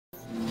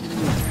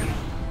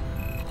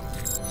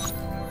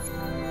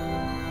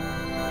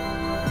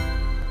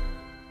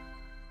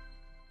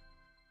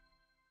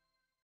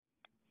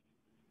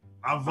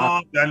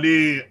Avant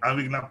d'aller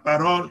avec la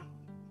parole,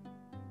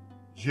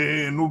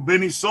 nous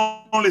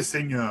bénissons le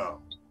Seigneur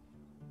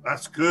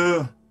parce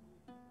que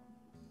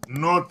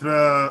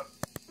notre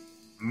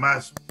ma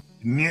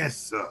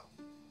nièce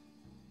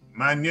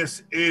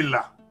est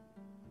là,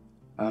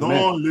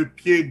 dont le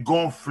pied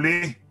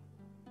gonflé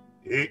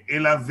et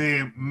elle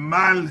avait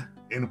mal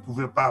et ne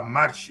pouvait pas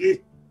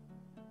marcher.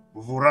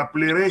 Vous vous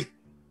rappellerez,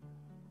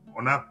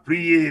 on a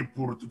prié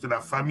pour toute la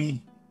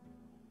famille.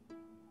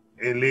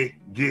 Elle est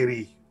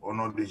guérie au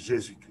nom de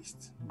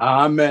Jésus-Christ.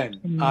 Amen.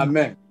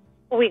 Amen.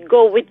 We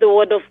go with the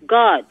word of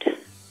God.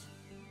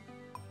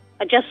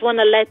 I just want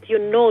to let you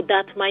know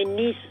that my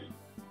niece,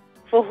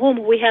 for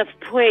whom we have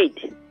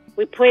prayed,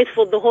 we prayed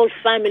for the whole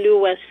family who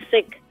was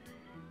sick.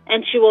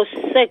 And she was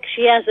sick.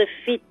 She has a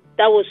feet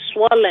that was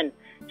swollen.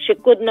 She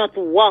could not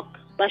walk,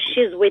 but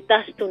she's with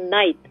us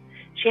tonight.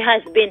 She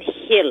has been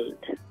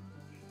healed.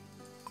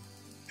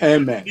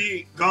 Amen.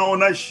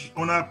 Quand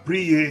on a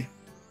prié,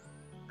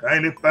 quand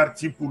elle est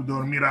partie pour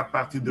dormir à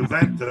partir de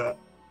 20 heures,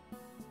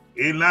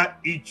 elle a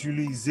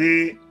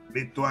utilisé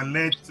les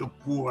toilettes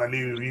pour aller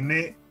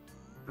uriner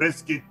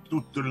presque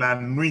toute la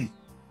nuit.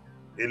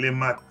 Et le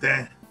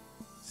matin,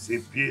 ses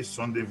pieds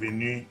sont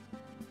devenus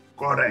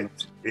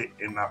corrects et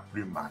elle n'a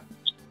plus mal.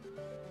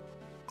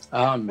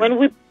 Amen. When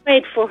we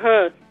prayed for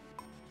her,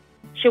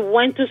 she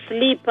went to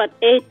sleep at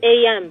 8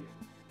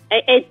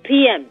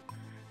 p.m.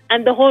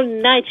 And the whole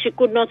night she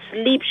could not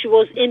sleep. She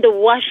was in the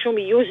washroom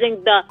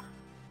using the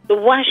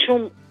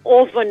washroom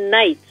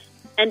overnight.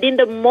 And in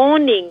the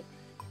morning,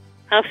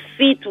 her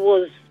feet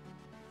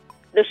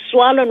the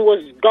swelling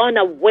was gone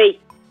away.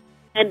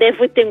 And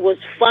everything was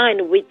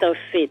fine with her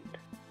feet.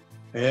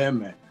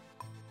 Amen.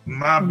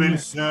 Ma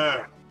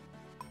belle-sœur,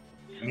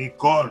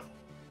 Nicole,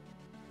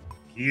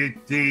 qui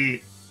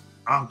était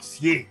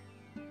anxieuse,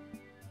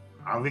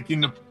 avec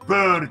une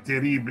peur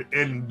terrible,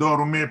 elle ne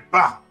dormait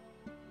pas.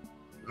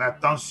 La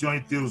tension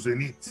était au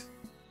zénith.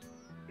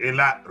 Elle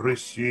a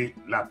reçu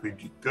la paix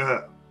du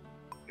cœur.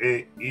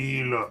 Et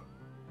il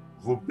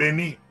vous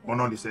bénit au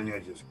nom du Seigneur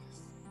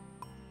Jésus-Christ.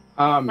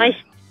 Amen. My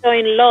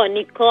sister-in-law,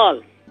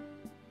 Nicole,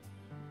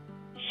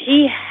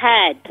 she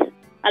had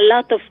a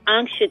lot of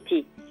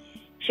anxiety.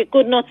 She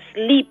could not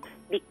sleep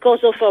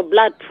because of her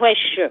blood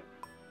pressure.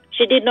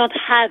 She did not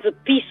have a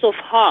peace of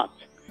heart,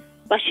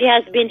 but she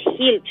has been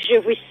healed. She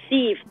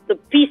received the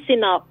peace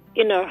in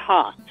her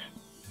heart.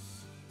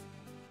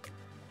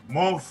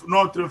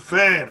 Notre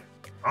frère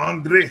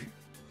André,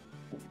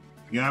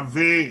 qui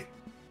avait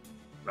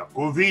la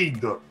COVID,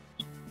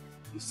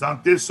 il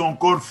sentait son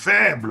corps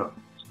faible.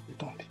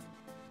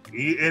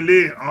 Et il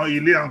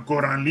est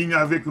encore en ligne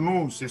avec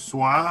nous ce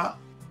soir.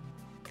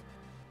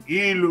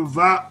 Il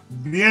va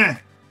bien.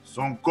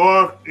 Son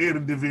corps est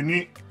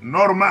redevenu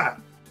normal.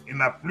 Il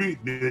n'a plus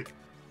de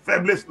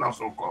faiblesse dans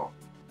son corps.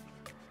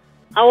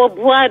 Our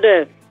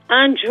brother,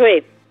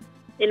 Andre,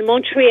 in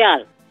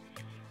Montreal,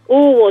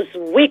 who was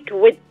weak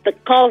with the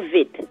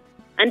COVID,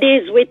 and he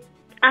is with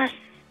us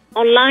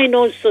online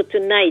also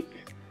tonight.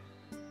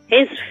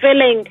 He's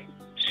feeling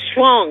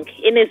strong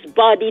in his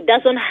body,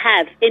 doesn't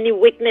have any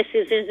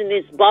weaknesses in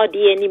his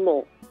body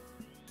anymore.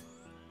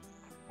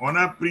 On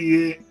a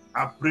prié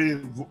après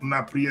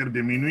la prière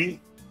de minuit.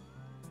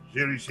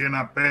 J'ai reçu un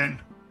appel.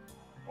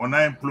 On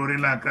a imploré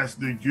la grâce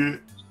de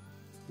Dieu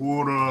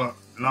pour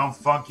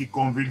l'enfant qui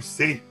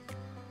convulsait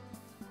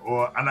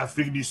en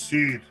Afrique du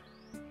Sud.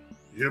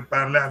 Je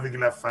parlais avec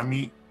la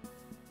famille.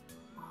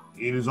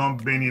 Ils ont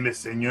béni le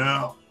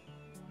Seigneur.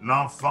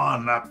 L'enfant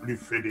n'a plus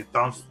fait de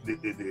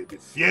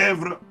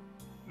fièvre.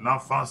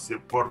 L'enfant se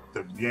porte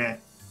bien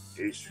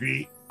et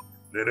suit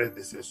le reste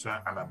de ses soins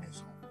à la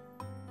maison.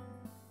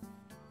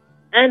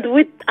 And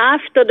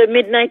after the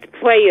midnight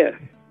prayer,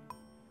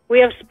 we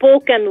have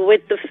spoken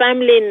with the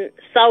family in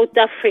South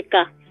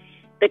Africa.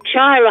 The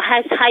child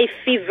has high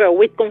fever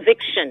with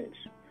convictions.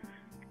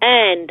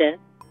 And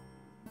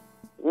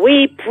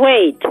we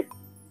prayed.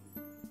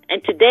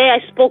 And today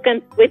I've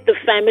spoken with the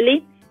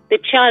family. The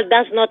child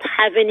does not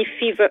have any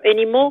fever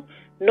anymore.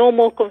 No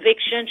more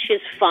conviction.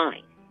 She's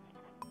fine.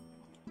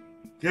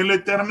 Que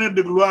l'Éternel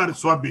de gloire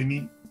soit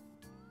béni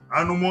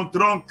en nous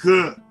montrant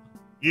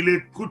qu'il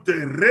écoute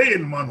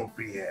réellement nos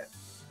prières.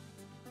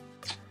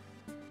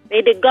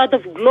 May the God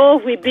of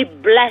glory be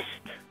blessed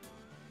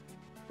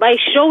by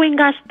showing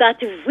us that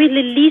He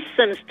really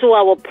listens to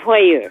our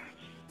prayers.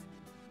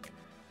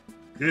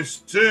 Que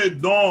ceux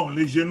dont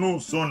les genoux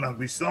sont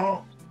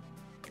languissants,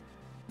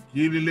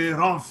 qu'il les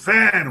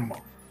renferme.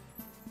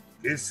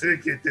 Que ceux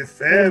qui étaient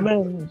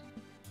faibles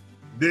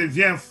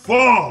deviennent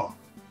forts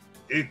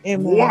et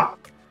croient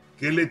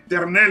que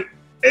l'Éternel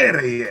est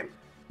réel.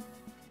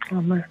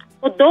 Amen.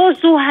 For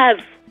those who have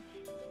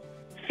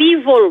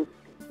feeble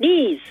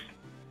knees,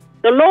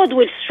 the Lord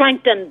will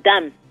strengthen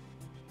them.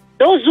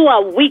 Those who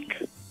are weak,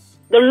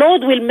 the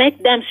Lord will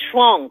make them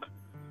strong.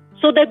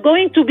 So they're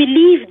going to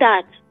believe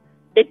that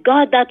the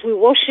God that we're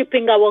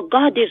worshiping, our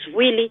God, is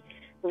really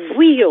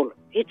real.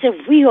 It's a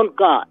real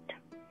God.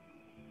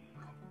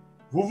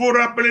 Vous vous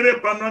rappellerez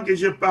pendant que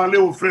j'ai parlé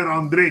au frère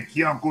André qui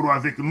est encore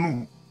avec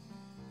nous.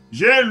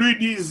 Je lui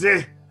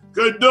disais,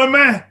 que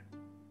demain,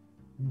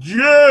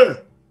 Dieu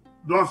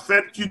doit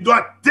faire, tu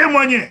dois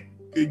témoigner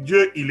que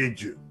Dieu, il est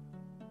Dieu.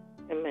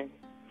 Amen.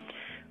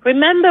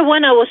 Remember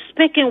when I was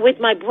speaking with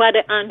my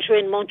brother Andrew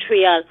in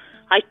Montreal,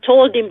 I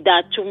told him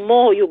that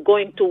tomorrow you're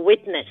going to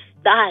witness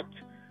that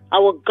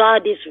our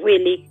God is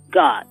really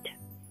God.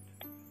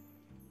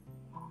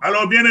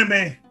 Alors,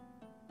 bien-aimés,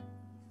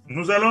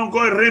 nous allons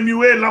encore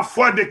remuer la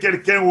foi de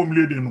quelqu'un au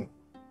milieu de nous.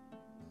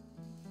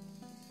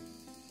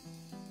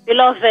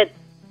 Beloved,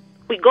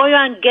 we're going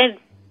again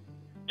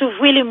to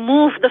really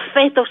move the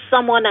faith of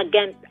someone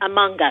again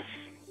among us.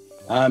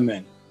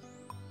 Amen.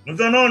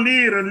 Nous allons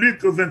lire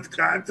Luc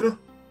 24.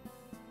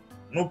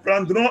 Nous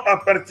prendrons à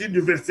partir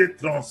du verset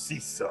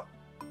 36.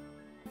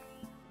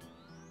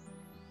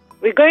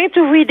 We're going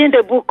to read in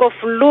the book of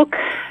Luke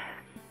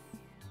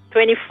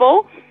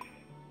 24.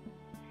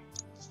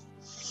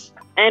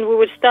 And we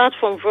will start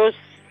from verse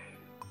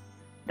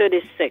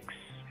 36.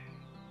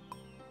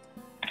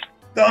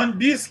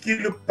 Tandis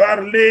qu'il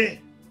parlait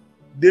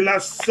de la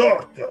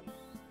sorte,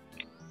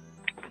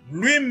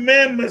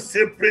 lui-même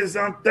se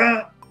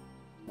présenta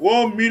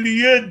au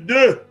milieu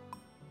d'eux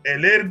et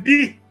leur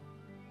dit,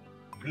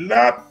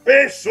 la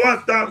paix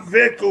soit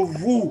avec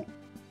vous.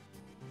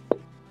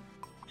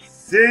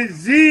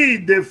 Saisis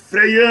de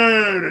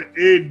frayeur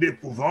et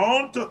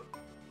d'épouvante,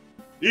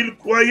 ils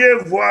croyaient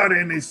voir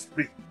un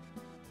esprit.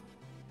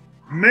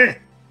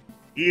 Mais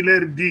il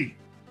leur dit,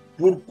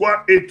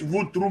 pourquoi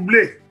êtes-vous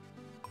troublés?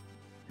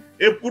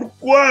 Et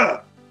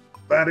pourquoi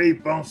pareille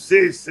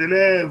pensée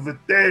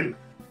s'élève-t-elle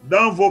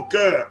dans vos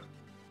cœurs?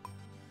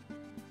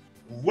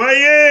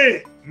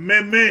 Voyez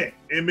mes mains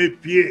et mes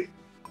pieds.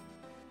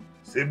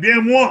 C'est bien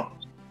moi.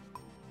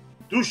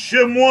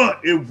 Touchez-moi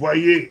et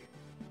voyez.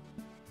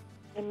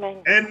 Amen.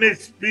 Un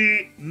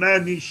esprit n'a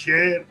ni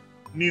chair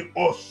ni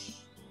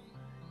os,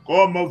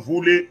 comme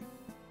vous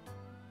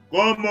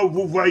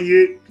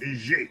voyez que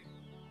j'ai.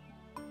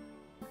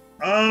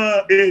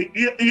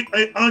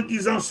 En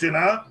disant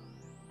cela,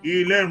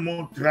 il leur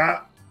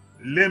montra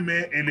les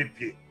mains et les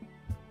pieds.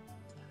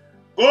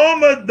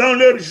 Comme dans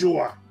leur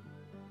joie,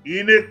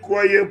 ils ne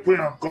croyaient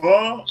point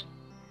encore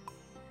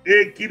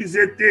et qu'ils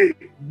étaient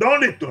dans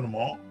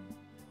l'étonnement,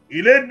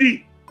 il leur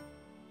dit,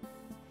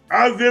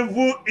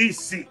 avez-vous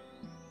ici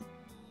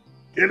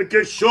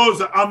quelque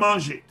chose à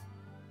manger?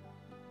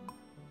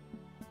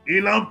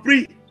 Il en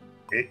prit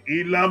et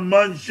il la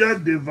mangea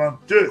devant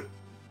eux.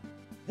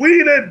 Puis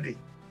il leur dit,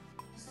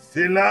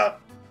 c'est là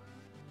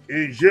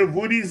que je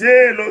vous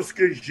disais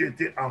lorsque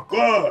j'étais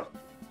encore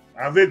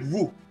avec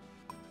vous.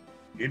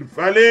 Il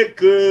fallait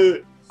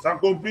que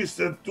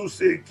s'accomplisse tout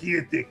ce qui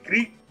est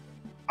écrit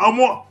en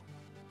moi.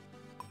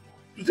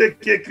 Tout ce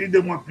qui est écrit de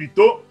moi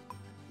plutôt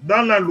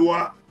dans la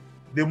loi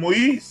de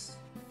Moïse,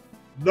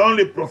 dans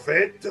les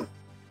prophètes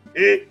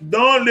et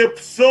dans les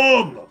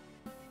psaumes.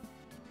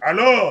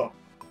 Alors,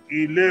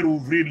 il leur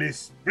ouvrit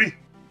l'esprit,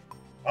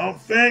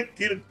 afin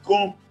qu'ils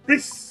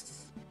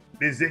comprissent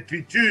les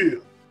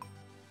Écritures.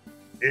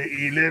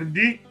 Et il leur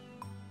dit,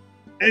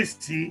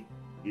 ainsi,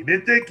 il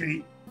est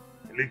écrit,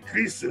 le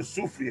Christ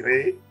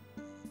souffrirait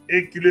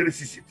et qu'il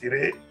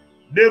ressusciterait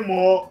des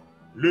morts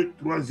le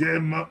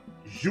troisième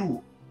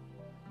jour.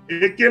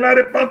 Et que la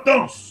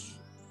repentance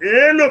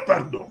et le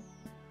pardon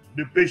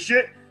de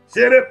péché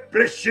seraient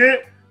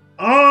prêchés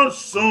en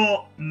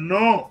son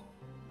nom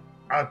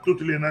à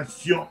toutes les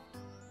nations,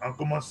 en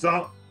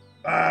commençant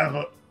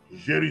par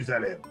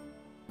Jérusalem.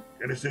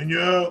 Que le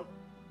Seigneur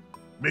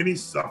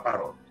bénisse sa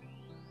parole.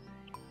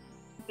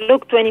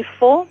 Luke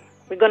 24,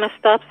 we're going to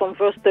start from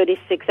verse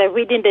 36. I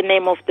read in the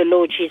name of the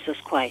Lord Jesus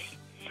Christ.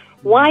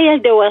 While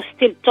they were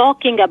still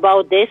talking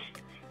about this,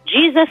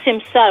 Jesus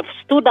himself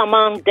stood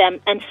among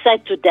them and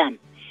said to them,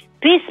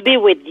 peace be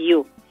with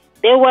you.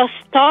 They were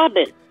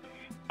startled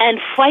and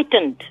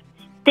frightened,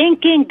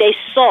 thinking they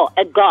saw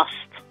a ghost.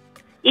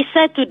 He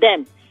said to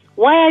them,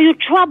 why are you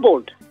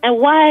troubled? And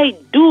why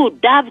do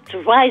doubts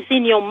rise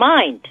in your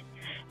mind?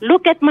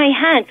 Look at my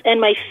hands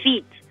and my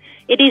feet.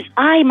 It is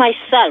I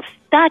myself.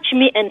 Touch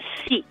me and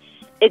see.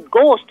 A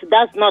ghost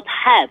does not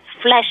have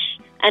flesh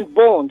and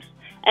bones,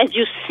 as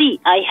you see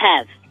I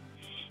have.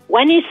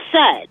 When he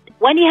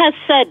had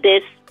said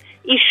this,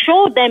 he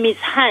showed them his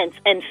hands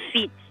and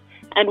feet.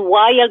 And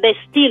while they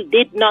still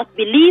did not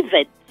believe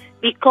it,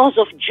 because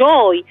of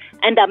joy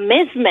and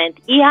amazement,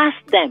 he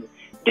asked them,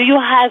 do you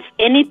have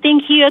anything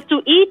here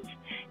to eat?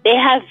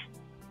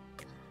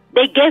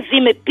 They gave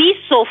him a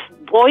piece of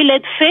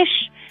boiled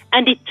fish,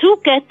 and he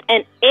took it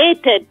and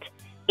ate it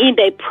in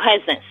their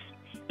presence.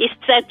 He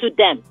said to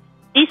them,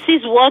 this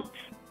is what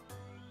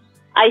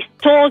I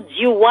told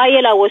you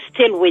while I was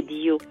still with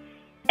you.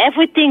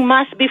 Everything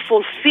must be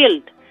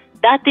fulfilled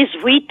that is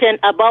written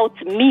about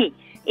me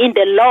in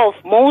the law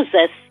of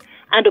Moses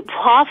and the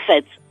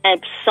prophets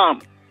and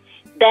Psalms.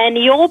 Then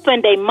he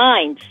opened their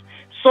minds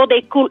so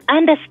they could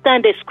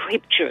understand the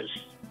scriptures.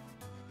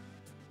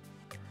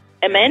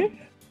 Amen?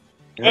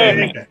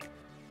 Amen.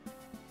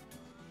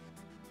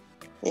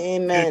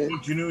 Amen. Et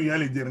continue, il y a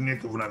les derniers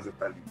que vous n'avez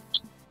pas lus.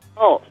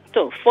 Oh,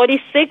 so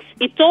 46,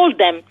 he told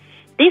them,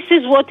 this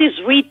is what is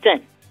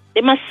written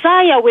the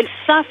Messiah will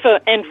suffer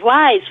and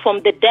rise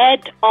from the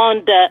dead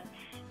on the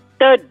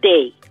third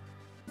day.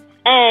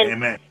 And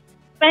Amen.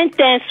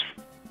 repentance,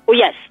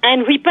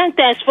 and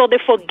repentance for the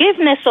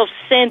forgiveness of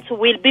sins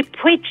will be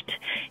preached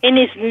in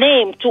his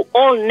name to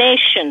all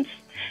nations,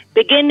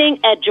 beginning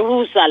at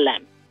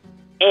Jerusalem.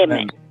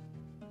 Amen.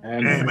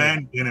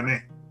 Amen.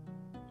 Bien-aimé.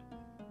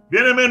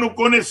 Bien-aimé, nous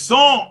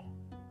connaissons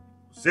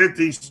cette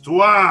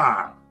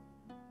histoire.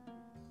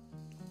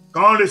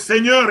 Quand le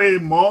Seigneur est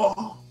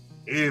mort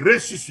et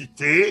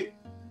ressuscité,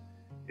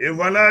 et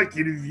voilà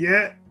qu'il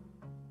vient,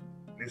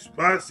 n'est-ce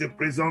pas, se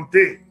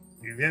présenter.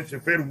 Il vient se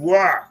faire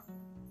voir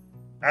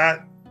à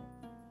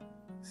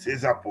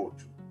ses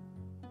apôtres.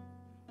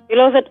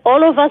 Beloved,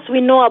 all of us,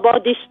 we know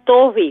about this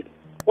story.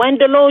 When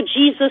the Lord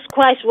Jesus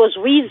Christ was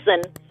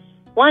risen,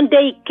 one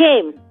day he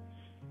came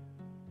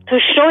to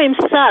show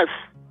himself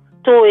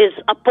to his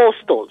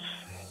apostles.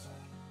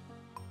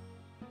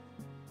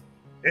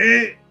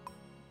 Et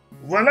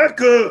voilà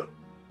que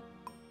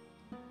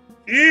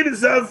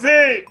ils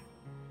avaient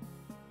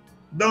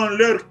dans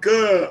leur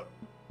cœur,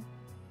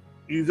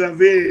 ils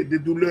avaient des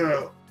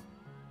douleurs.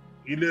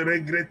 Ils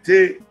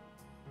regrettaient,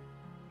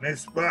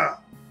 n'est-ce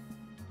pas,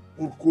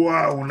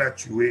 pourquoi on l'a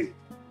tué.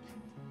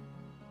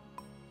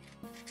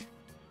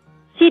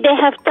 See, they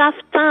have tough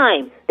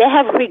time, they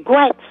have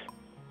regrets,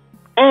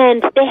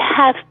 and they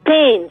have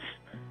pains,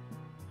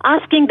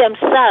 asking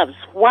themselves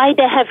why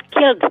they have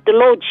killed the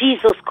Lord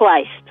Jesus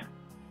Christ.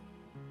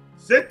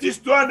 Cette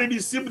histoire des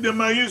disciples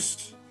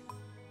d'Emmaüs,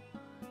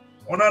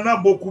 on en a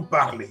beaucoup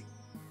parlé.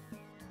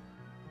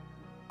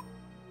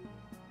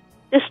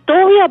 The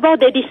story about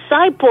the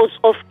disciples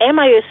of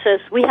Emmaus,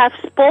 we have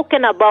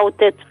spoken about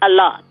it a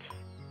lot.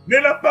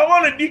 Mais la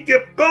parole dit que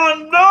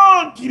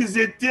pendant qu'ils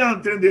étaient en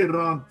train de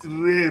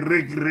rentrer,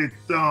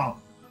 regrettant,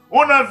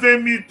 on avait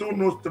mis tout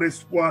notre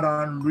espoir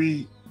en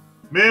lui.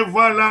 Mais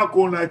voilà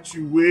qu'on l'a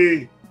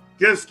tué.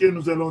 Qu'est-ce que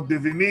nous allons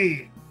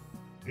devenir?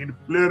 Ils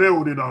pleuraient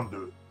au-dedans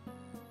d'eux.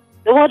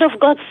 The word of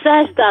God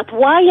says that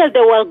while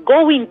they were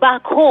going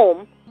back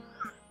home,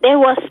 they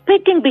were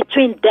speaking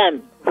between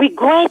them,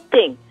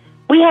 regretting.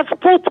 We have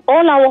put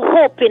all our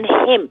hope in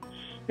him.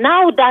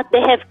 Now that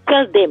they have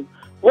killed him,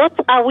 what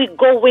are we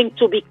going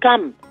to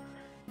become?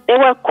 They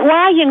were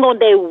crying on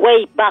their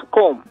way back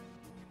home.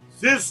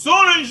 Ce sont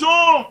les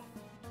gens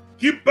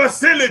qui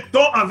passaient le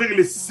temps avec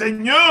le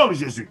Seigneur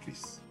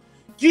Jésus-Christ,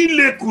 qui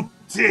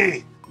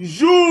l'écoutaient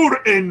jour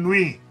et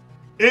nuit.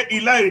 Et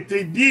il a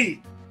été dit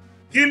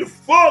qu'il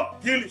faut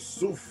qu'il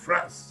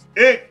souffrasse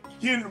et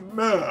qu'il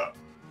meure.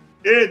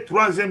 Et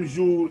troisième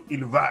jour,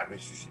 il va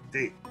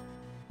ressusciter.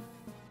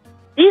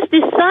 These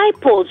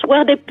disciples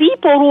were the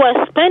people who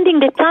were spending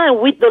the time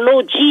with the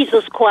Lord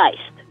Jesus Christ,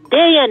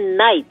 day and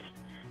night.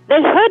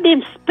 They heard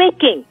him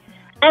speaking,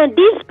 and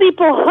these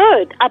people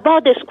heard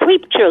about the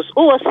scriptures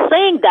who were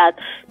saying that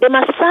the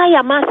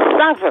Messiah must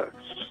suffer,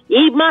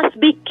 he must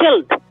be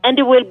killed, and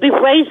he will be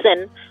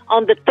risen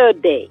on the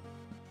third day.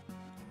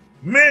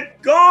 Mais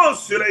quand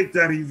cela est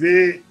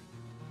arrivé,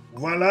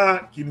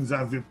 voilà qu'ils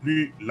n'avaient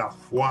plus la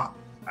foi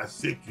à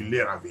ce qu'il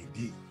leur avait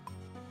dit.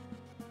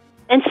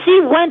 And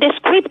see, when the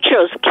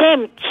scriptures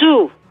came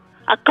to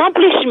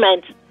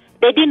accomplishment,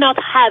 they did not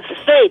have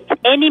faith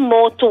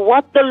anymore to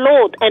what the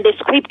Lord and the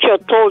scripture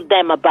told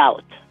them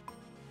about.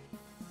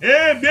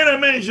 Eh bien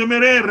aimé,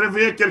 j'aimerais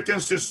réveiller quelqu'un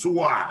ce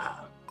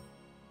soir.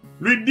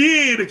 Lui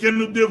dire que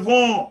nous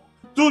devons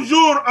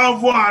toujours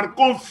avoir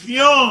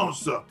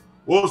confiance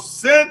aux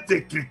Saintes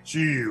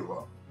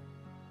Écritures.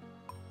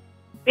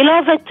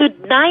 Beloved,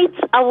 tonight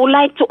I would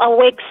like to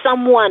awake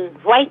someone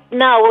right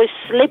now who is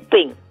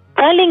sleeping,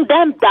 telling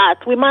them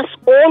that we must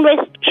always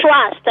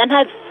trust and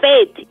have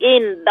faith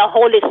in the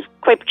Holy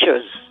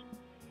Scriptures.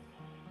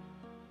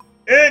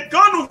 Et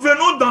quand nous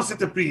venons dans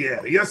cette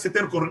prière, il y a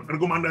certaines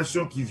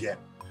recommandations qui viennent.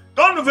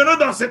 Quand nous venons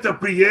dans cette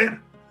prière,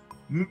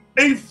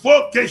 il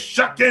faut que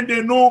chacun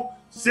de nous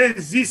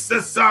saisisse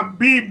sa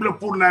Bible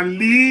pour la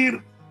lire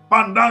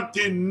pendant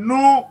que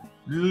nous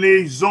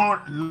lisons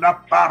la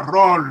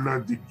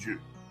parole de Dieu.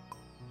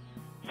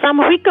 Some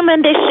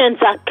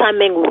recommendations are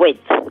coming with.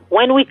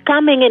 When we're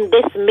coming in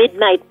this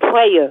midnight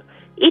prayer,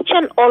 each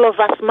and all of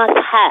us must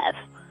have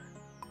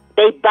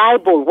the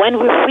Bible. When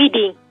we're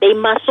reading, they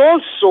must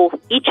also,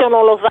 each and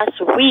all of us,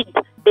 read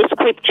the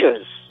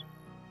scriptures.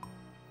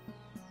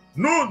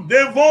 Nous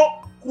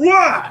devons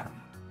croire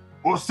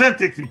aux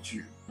Saintes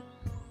Écritures.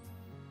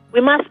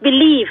 We must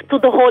believe to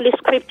the Holy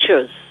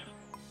Scriptures.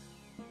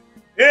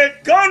 Et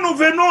quand nous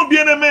venons,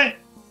 bien-aimés,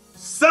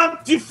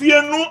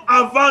 sanctifiez-nous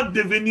avant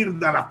de venir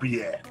dans la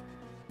prière.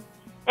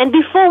 And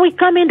before we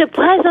come in the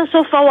presence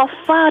of our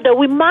Father,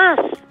 we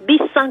must be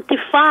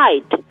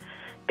sanctified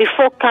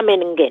before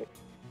coming in.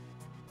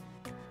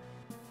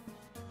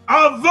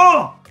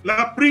 Avant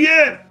la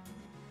prière,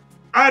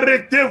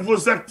 arrêtez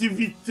vos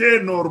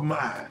activités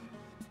normales.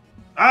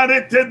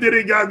 Arrêtez de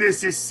regarder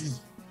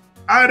ceci.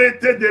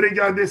 Arrêtez de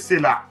regarder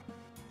cela.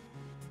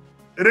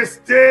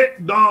 Restez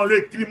dans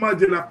le climat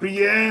de la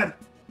prière.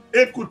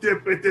 Écoutez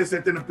peut-être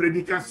certaines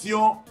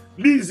prédications.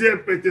 Lisez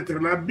peut-être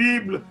la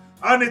Bible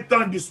en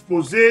étant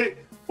disposé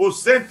au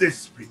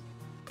Saint-Esprit.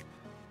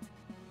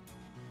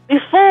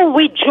 Before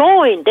we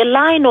join the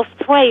line of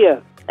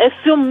prayer, a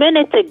few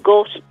minutes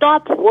ago,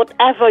 stop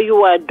whatever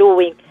you are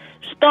doing.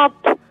 Stop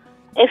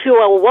if you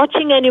are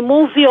watching any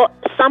movie or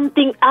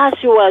something else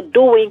you are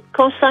doing.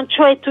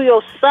 Concentrate to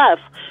yourself,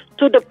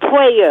 to the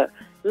prayer.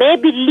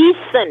 Maybe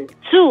listen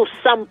to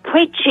some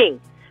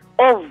preaching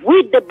or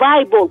read the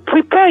Bible.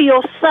 Prepare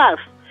yourself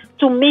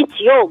to meet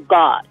your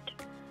God.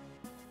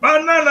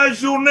 Pendant la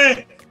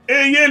journée,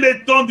 ayez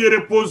le temps de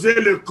reposer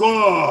le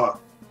corps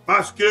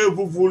parce que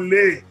vous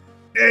voulez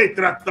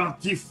être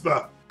attentif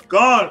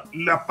quand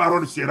la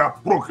parole sera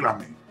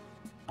proclamée.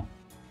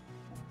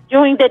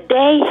 During the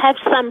day, have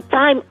some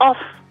time off,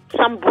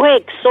 some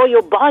break, so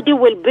your body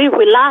will be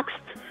relaxed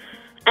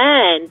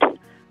and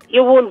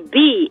you will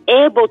be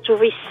able to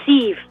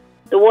receive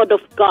the word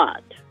of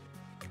God.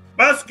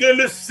 Parce que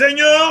le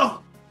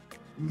Seigneur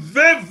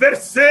veut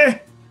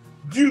verser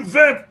du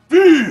vin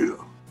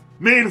pur,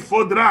 mais il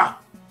faudra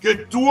que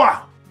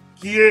toi,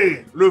 qui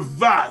es le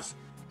vase,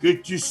 que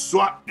tu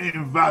sois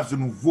un vase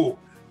nouveau.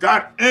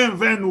 Car un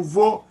vin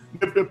nouveau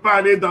ne peut pas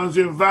aller dans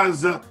un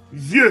vase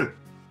vieux.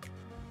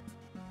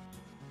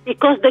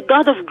 Because the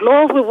God of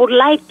glory would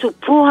like to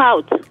pour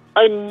out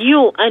a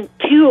new and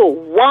pure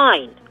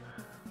wine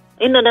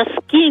in the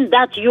skin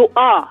that you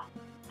are.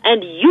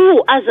 And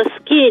you as a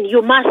skin,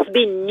 you must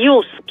be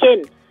new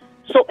skin.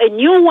 So a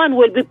new one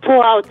will be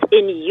poured out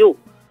in you.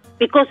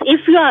 Because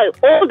if you are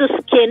old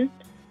skin,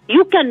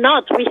 you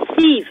cannot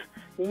receive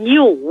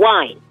new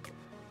wine.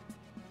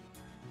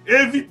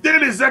 Évitez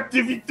les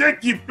activités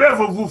qui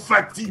peuvent vous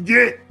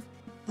fatiguer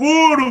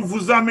pour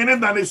vous amener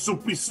dans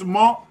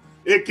l'assouplissement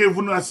et que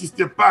vous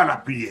n'assistez pas à la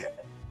prière.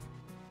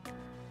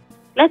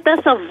 Let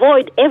us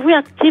avoid every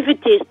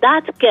activity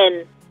that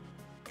can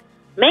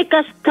make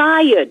us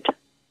tired.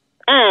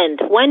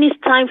 And when it's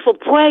time for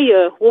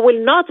prayer, we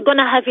will not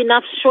gonna have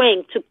enough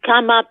strength to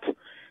come up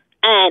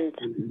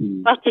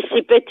and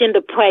participate in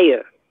the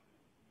prayer.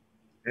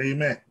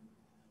 Amen.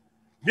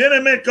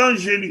 Bien-aimé, quand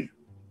j'ai lu,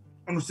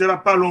 on ne sera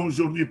pas long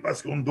aujourd'hui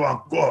parce qu'on doit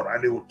encore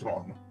aller au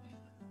trône.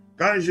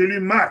 Quand j'ai lu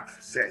Marc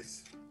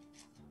 16,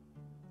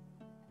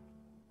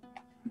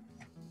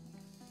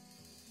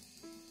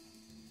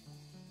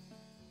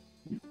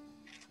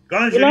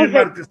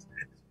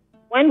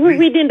 when we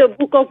read in the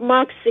book of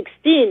Mark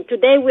 16,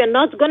 today we are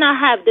not going to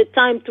have the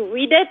time to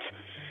read it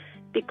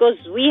because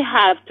we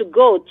have to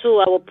go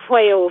to our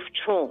prayer of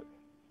throne.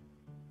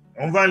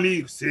 On va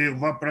lire, on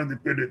va prendre un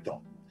peu de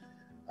temps.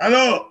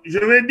 Alors, je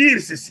vais dire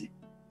ceci.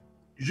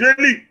 Je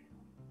lis.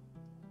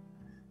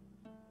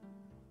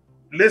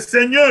 Le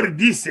Seigneur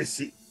dit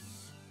ceci.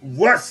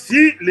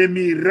 Voici les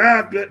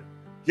miracles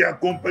qui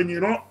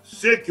accompagneront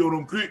ceux qui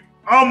auront cru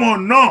en mon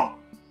nom.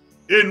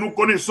 Et nous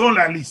connaissons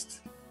la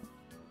liste.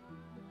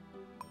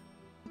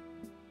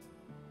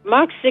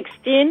 Mark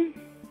 16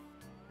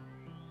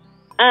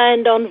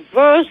 and on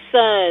verse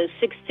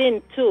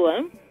 16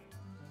 too.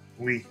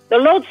 Oui. The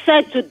Lord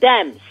said to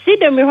them, see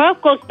the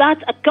miracles that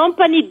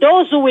accompany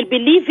those who will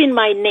believe in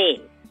my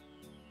name.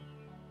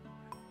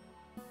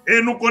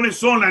 Et nous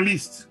connaissons la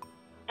liste.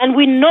 And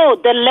we know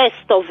the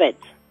list of it.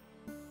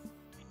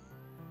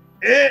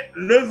 Et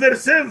le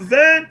verset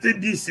 20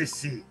 dit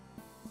ceci.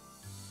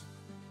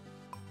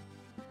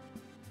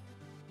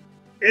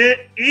 Et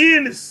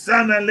ils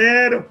s'en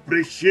allèrent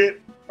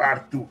prêcher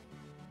partout.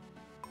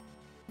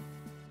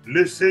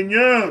 Le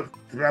Seigneur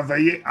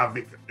travaillait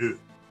avec eux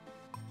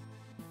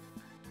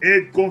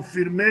et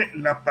confirmait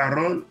la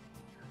parole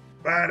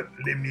par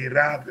les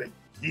miracles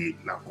qui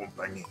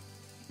l'accompagnaient.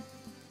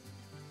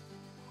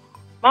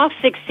 Mark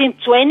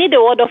 16:20,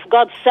 the word of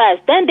God says,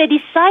 then the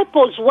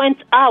disciples went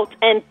out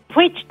and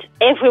preached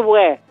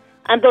everywhere,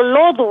 and the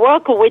Lord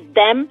worked with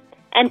them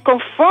and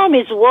confirmed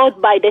his word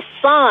by the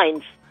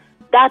signs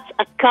that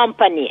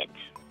accompany it.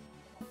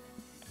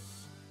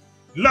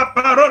 La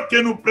parole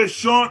que nous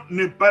prêchons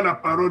n'est pas la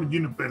parole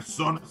d'une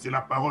personne, c'est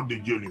la parole de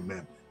Dieu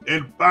lui-même.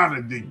 Elle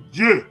parle de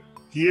Dieu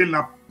qui est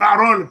la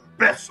parole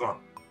personne.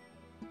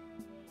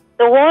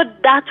 The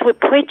word that we're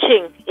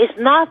preaching is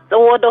not the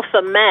word of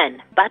a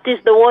man, but is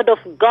the word of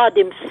God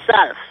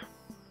himself.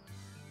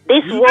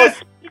 This word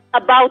speaks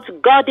about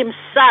God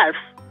himself,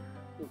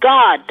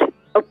 God,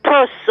 a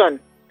person,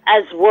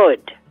 as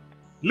word.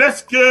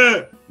 Laisse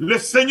que le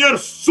Seigneur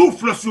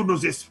souffle sur nos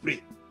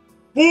esprits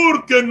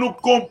pour que nous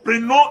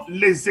comprenions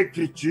les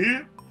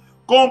Écritures,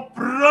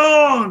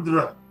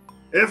 comprendre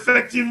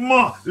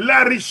effectivement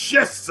la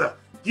richesse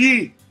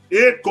qui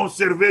est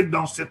conservée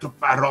dans cette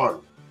parole.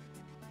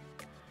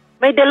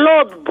 May the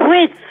Lord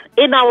breathe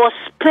in our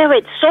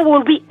spirit so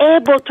we'll be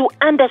able to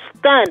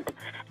understand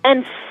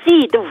and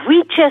see the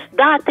riches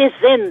that is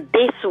in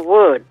this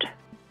word.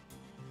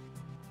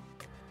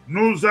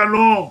 Nous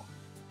allons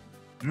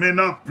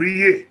maintenant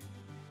prier.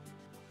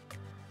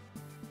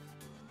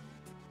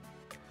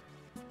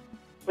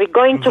 We're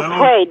going to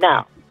pray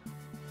now.